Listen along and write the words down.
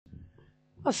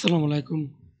Assalamualaikum.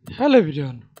 Hello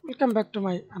everyone. Welcome back to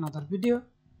my another video.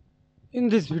 In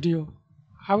this video,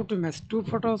 how to match two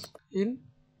photos in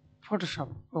Photoshop.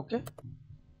 Okay.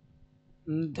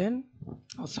 Then,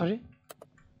 oh sorry,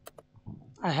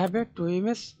 I have a two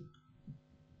image.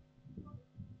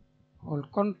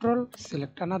 Hold Control,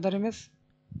 select another image.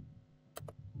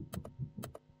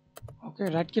 Okay.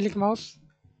 Right click mouse,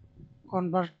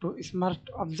 convert to smart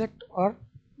object or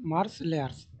merge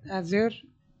layers as your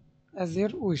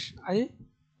wish. I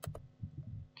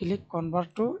click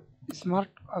convert to smart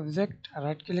object.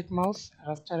 Right click mouse,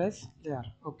 rasterize layer.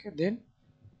 Okay. Then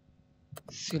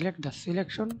select the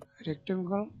selection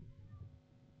rectangle,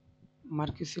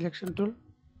 marquee selection tool,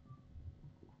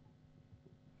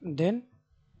 then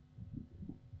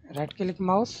right click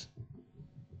mouse,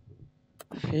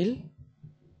 fill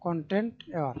content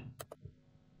or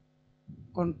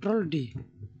control D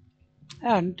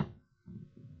and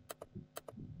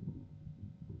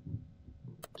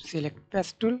select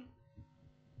paste tool,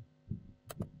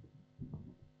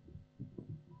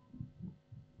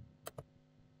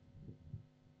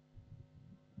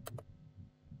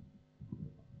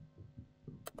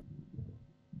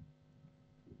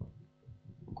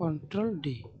 control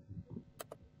D,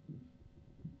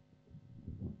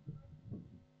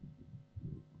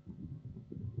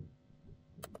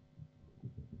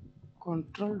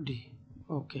 control D.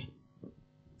 Okay.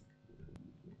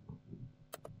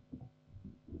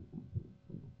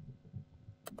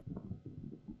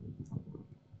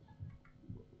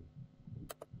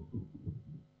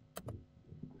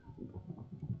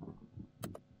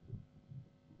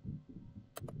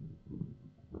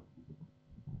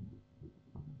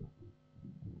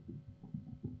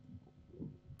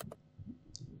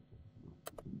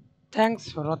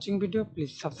 Thanks for watching video.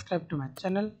 Please subscribe to my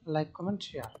channel, like, comment,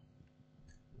 share.